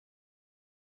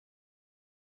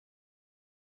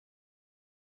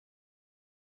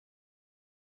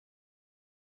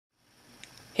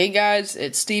Hey guys,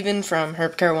 it's Steven from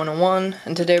Herbcare 101,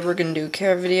 and today we're going to do a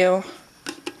care video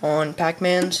on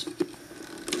Pacman's.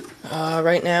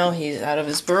 Right now he's out of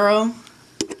his burrow.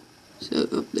 So,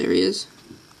 there he is.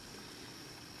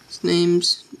 His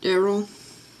name's Daryl.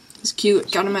 He's cute.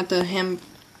 Got him at the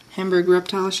Hamburg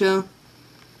Reptile Show.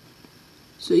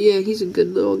 So yeah, he's a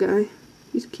good little guy.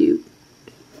 He's cute.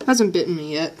 Hasn't bitten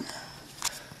me yet.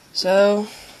 So,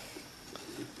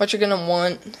 what you're going to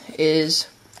want is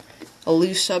a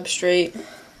loose substrate.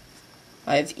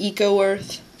 I have Eco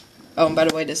Earth. Oh, and by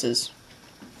the way, this is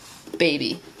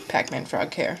baby Pacman frog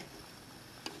care.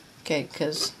 Okay,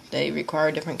 because they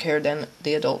require different care than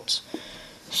the adults.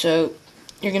 So,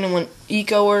 you're going to want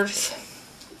Eco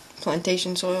Earth,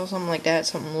 plantation soil, something like that,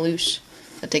 something loose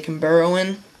that they can burrow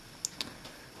in.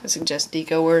 I suggest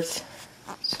Eco Earth.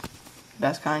 It's the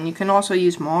best kind. You can also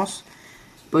use moss,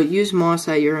 but use moss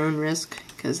at your own risk,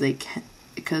 because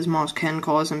moss can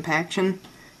cause impaction.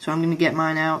 So I'm going to get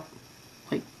mine out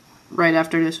like right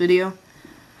after this video.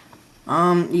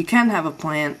 You can have a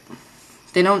plant.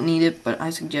 They don't need it, but I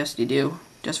suggest you do,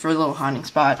 just for a little hiding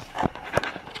spot.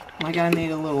 My guy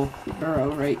made a little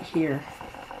burrow right here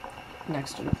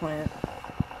next to the plant,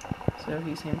 so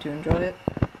he seemed to enjoy it.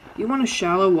 You want a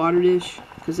shallow water dish,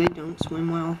 because they don't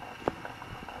swim well.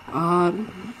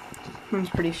 Mine's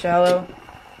pretty shallow.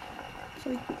 It's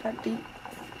like that deep.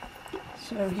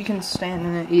 So he can stand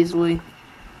in it easily,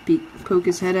 poke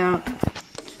his head out.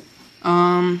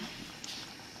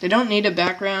 They don't need a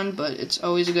background, but it's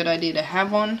always a good idea to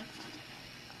have one,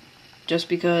 just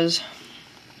because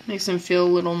it makes them feel a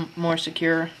little more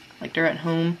secure, like they're at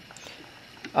home.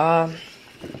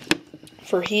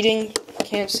 For heating,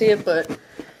 can't see it, but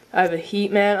I have a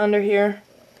heat mat under here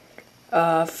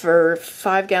for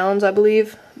 5 gallons, I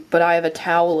believe, but I have a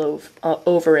towel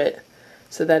over it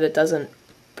so that it doesn't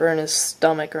burn his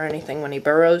stomach or anything when he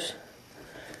burrows.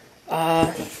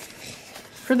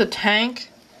 For the tank,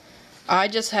 I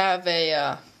just have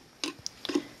a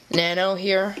nano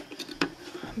here.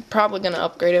 I'm probably going to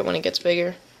upgrade it when it gets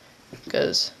bigger,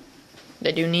 because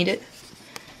they do need it.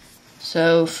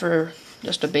 So for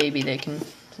just a baby, they can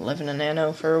live in a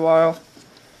nano for a while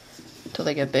until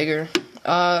they get bigger.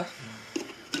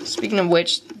 Speaking of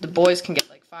which, the boys can get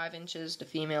like 5 inches, the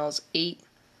females 8.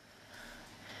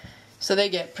 So they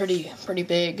get pretty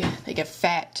big. They get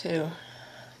fat too.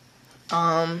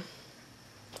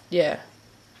 Yeah.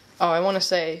 Oh, I want to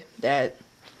say that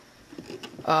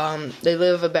they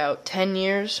live about 10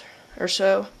 years or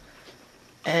so.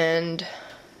 And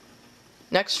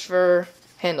next for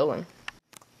handling.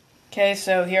 Okay,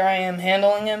 so here I am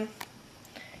handling him.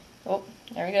 Oh,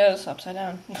 there he goes, upside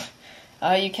down.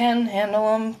 You can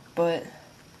handle them, but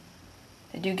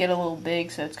they do get a little big,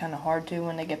 so it's kind of hard to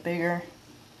when they get bigger.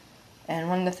 And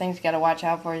one of the things you gotta watch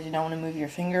out for is you don't want to move your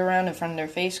finger around in front of their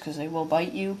face, because they will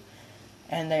bite you.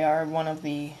 And they are one of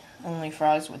the only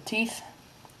frogs with teeth.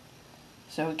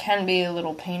 So it can be a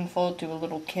little painful to a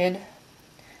little kid.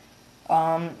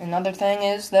 Another thing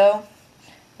is, though,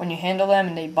 when you handle them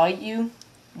and they bite you,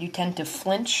 you tend to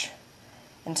flinch.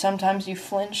 And sometimes you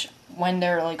flinch when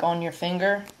they're like on your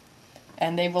finger,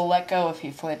 and they will let go if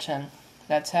you flinch in.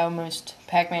 That's how most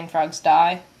Pacman frogs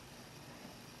die.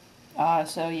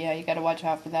 So yeah, you gotta watch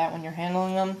out for that when you're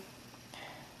handling them.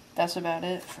 That's about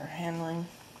it for handling.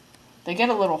 They get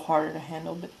a little harder to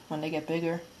handle when they get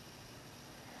bigger.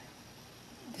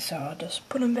 So I'll just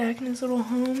put him back in his little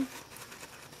home.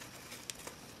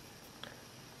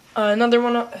 Another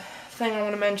thing I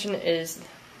want to mention is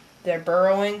their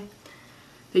burrowing.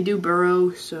 They do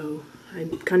burrow, so I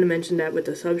kind of mentioned that with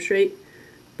the substrate.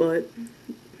 But,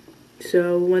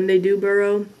 so when they do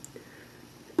burrow,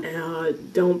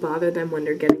 don't bother them when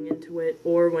they're getting into it,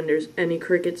 or when there's any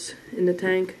crickets in the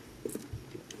tank.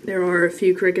 There are a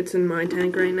few crickets in my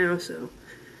tank right now, so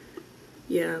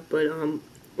yeah, but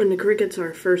when the crickets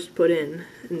are first put in,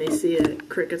 and they see that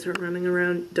crickets are running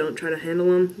around, don't try to handle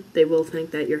them. They will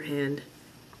think that your hand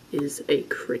is a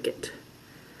cricket.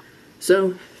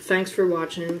 So, thanks for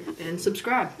watching, and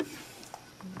subscribe.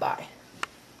 Bye.